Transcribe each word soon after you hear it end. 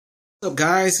What's up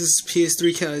guys, this is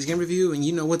PS3 Kelly's Game Review, and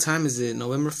you know what time is it?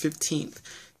 November 15th,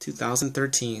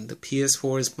 2013. The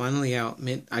PS4 is finally out.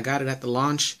 I got it at the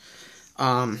launch.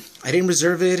 I didn't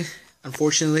reserve it,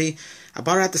 unfortunately. I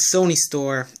bought it at the Sony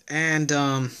store, and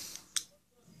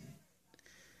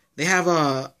they have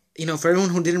for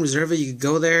everyone who didn't reserve it, you could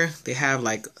go there. They have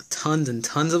like tons and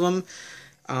tons of them.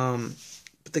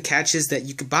 But the catch is that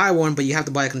you could buy one, but you have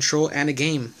to buy a control and a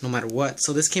game, no matter what.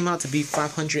 So this came out to be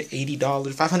 $580,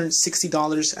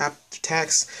 $560 after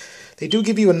tax. They do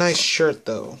give you a nice shirt,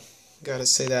 though. Gotta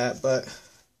say that, but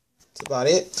that's about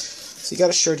it. So you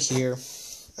got a shirt here.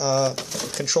 A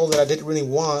control that I didn't really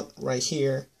want right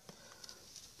here.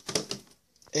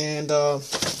 And I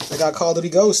got Call of Duty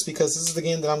Ghosts because this is the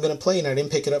game that I'm gonna play, and I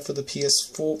didn't pick it up for the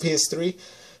PS3,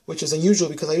 which is unusual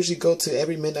because I usually go to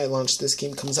every midnight launch this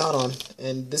game comes out on,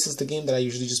 and this is the game that I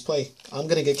usually just play. I'm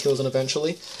gonna get kills on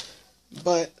eventually,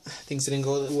 but things didn't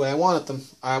go the way I wanted them.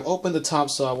 I've opened the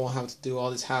top so I won't have to do all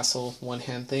this hassle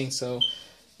one-hand thing. So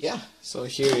yeah, so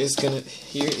here is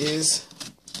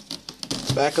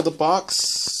back of the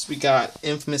box. We got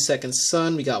Infamous Second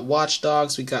Son, we got Watch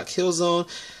Dogs, we got Killzone,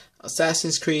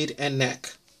 Assassin's Creed, and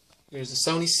NEC. Here's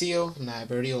the Sony seal, and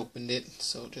I've already opened it,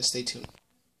 so just stay tuned.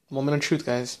 Moment of truth,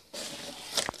 guys.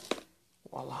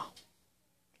 Voila.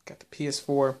 Got the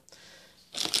PS4.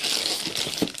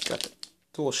 Got the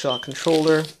DualShock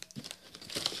controller.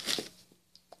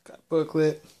 Got a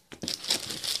booklet.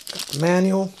 Got the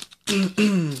manual.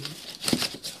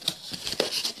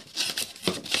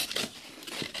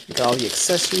 We got all the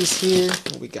accessories here.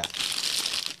 What we got?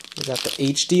 We got the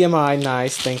HDMI.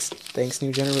 Nice. Thanks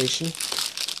new generation.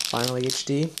 Finally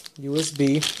HD.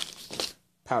 USB.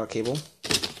 Power cable.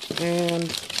 And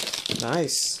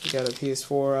nice, we got a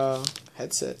PS4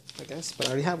 headset, I guess, but I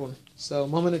already have one. So,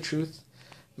 moment of truth,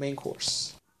 main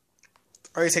course.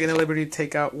 Already taking the liberty to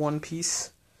take out one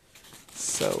piece.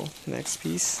 So, next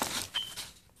piece.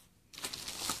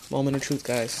 Moment of truth,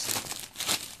 guys.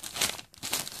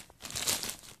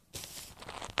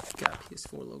 Got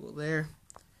PS4 logo there.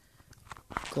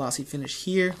 Glossy finish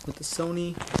here with the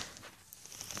Sony.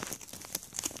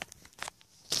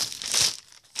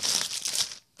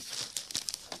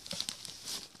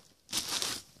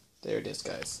 There it is,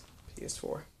 guys.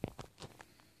 PS4.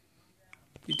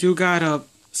 You do got a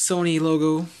Sony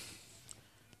logo.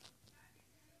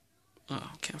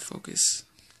 Oh, can't focus.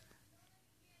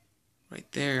 Right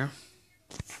there.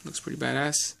 Looks pretty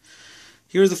badass.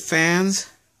 Here's the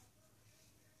fans.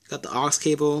 Got the aux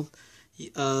cable,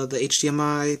 the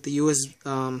HDMI, the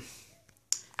USB,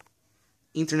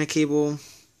 Ethernet cable.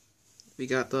 We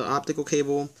got the optical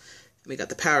cable. We got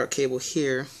the power cable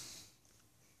here.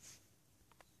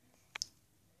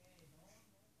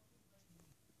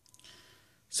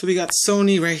 So we got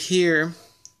Sony right here,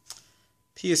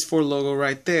 PS4 logo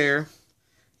right there,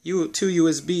 two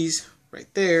USBs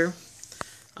right there.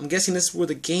 I'm guessing this is where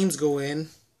the games go in.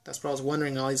 That's what I was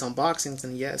wondering, all these unboxings,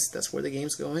 and yes, that's where the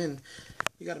games go in.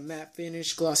 We got a matte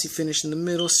finish, glossy finish in the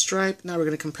middle, stripe. Now we're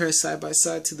going to compare side by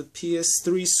side to the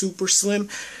PS3 Super Slim.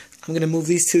 I'm going to move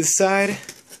these to the side.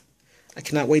 I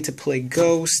cannot wait to play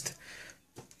Ghost.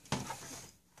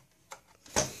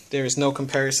 There is no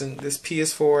comparison. This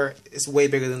PS4 is way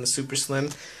bigger than the Super Slim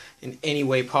in any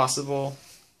way possible.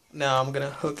 Now I'm going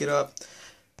to hook it up.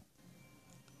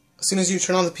 As soon as you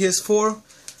turn on the PS4,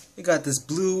 you got this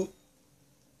blue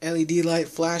LED light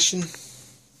flashing.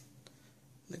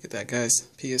 Look at that, guys.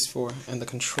 PS4, and the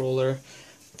controller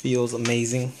feels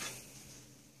amazing.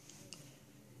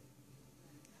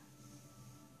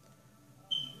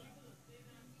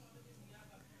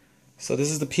 So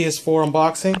this is the PS4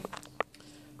 unboxing.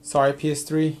 Sorry,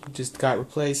 PS3, just got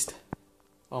replaced.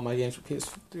 All my games for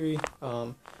PS3.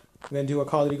 I'm going to do a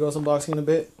Call of Duty Ghosts unboxing in a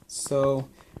bit. So,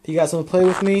 if you guys want to play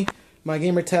with me, my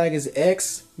gamer tag is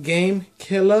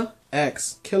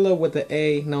xGameKillax. Killa with the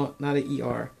A, no, not an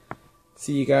ER.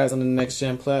 See you guys on the next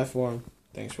gen platform.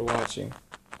 Thanks for watching.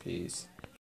 Peace.